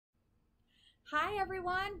Hi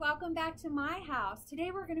everyone, welcome back to my house. Today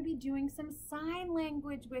we're going to be doing some sign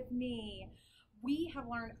language with me. We have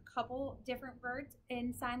learned a couple different words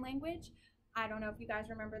in sign language. I don't know if you guys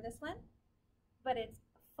remember this one, but it's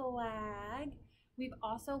flag. We've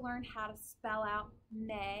also learned how to spell out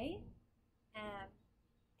may,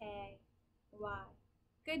 M-A-Y.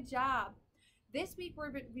 Good job. This week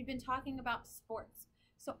we've been talking about sports.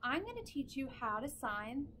 So I'm going to teach you how to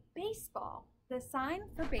sign baseball. The sign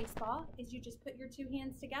for baseball is you just put your two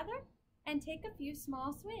hands together and take a few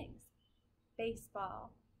small swings.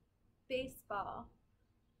 Baseball, baseball,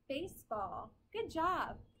 baseball. Good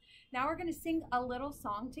job. Now we're going to sing a little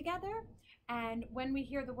song together, and when we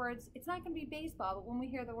hear the words, it's not going to be baseball, but when we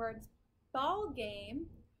hear the words ball game,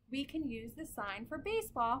 we can use the sign for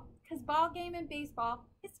baseball because ball game and baseball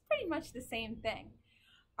is pretty much the same thing.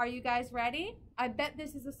 Are you guys ready? I bet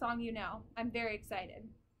this is a song you know. I'm very excited.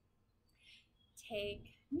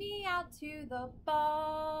 Take me out to the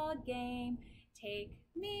ball game. Take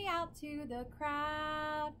me out to the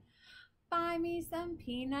crowd. Buy me some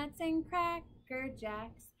peanuts and Cracker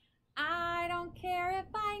Jacks. I don't care if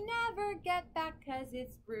I never get back, 'cause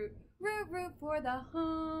it's root, root, root for the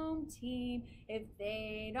home team. If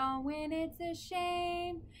they don't win, it's a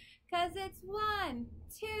shame, 'cause it's 1,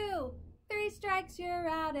 2, 3 strikes, you're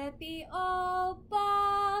out at the old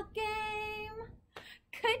ball game.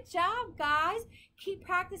 Good job, guys. Keep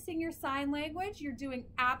practicing your sign language. You're doing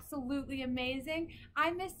absolutely amazing.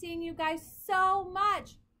 I miss seeing you guys so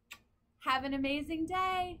much. Have an amazing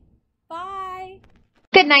day. Bye.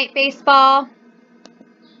 Good night, baseball.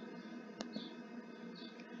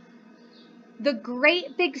 The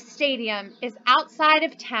great big stadium is outside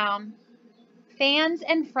of town. Fans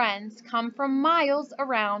and friends come from miles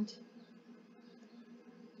around.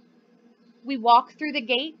 We walk through the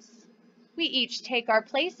gates. We each take our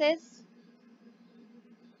places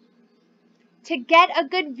to get a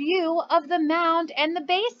good view of the mound and the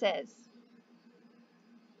bases.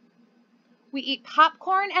 We eat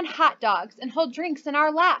popcorn and hot dogs and hold drinks in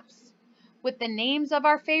our laps with the names of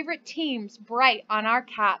our favorite teams bright on our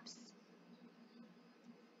caps.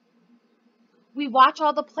 We watch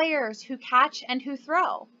all the players who catch and who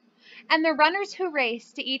throw, and the runners who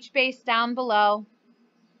race to each base down below.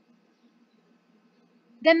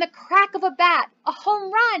 Then the crack of a bat, a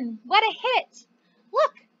home run, what a hit!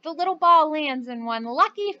 Look, the little ball lands in one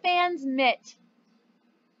lucky fan's mitt.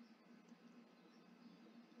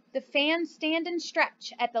 The fans stand and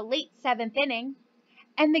stretch at the late 7th inning,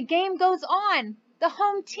 and the game goes on, the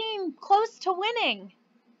home team close to winning.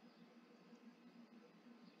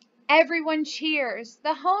 Everyone cheers,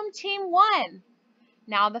 the home team won.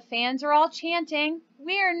 Now the fans are all chanting,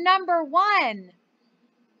 we're number 1.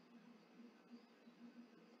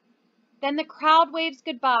 Then the crowd waves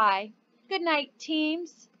goodbye. Good night,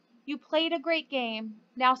 teams. You played a great game.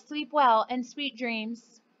 Now sleep well and sweet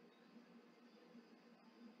dreams.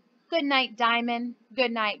 Good night, diamond.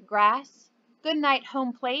 Good night, grass. Good night,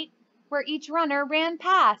 home plate, where each runner ran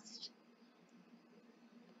past.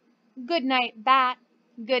 Good night, bat.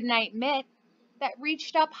 Good night, mitt, that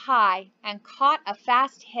reached up high and caught a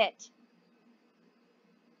fast hit.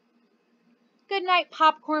 Good night,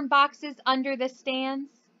 popcorn boxes under the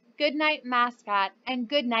stands. Good night, mascot, and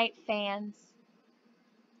good night, fans.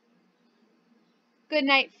 Good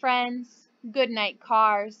night, friends. Good night,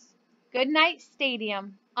 cars. Good night,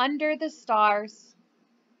 stadium, under the stars.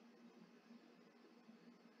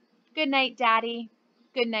 Good night, Daddy.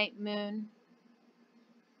 Good night, moon.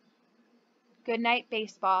 Good night,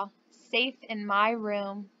 baseball, safe in my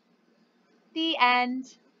room. The end.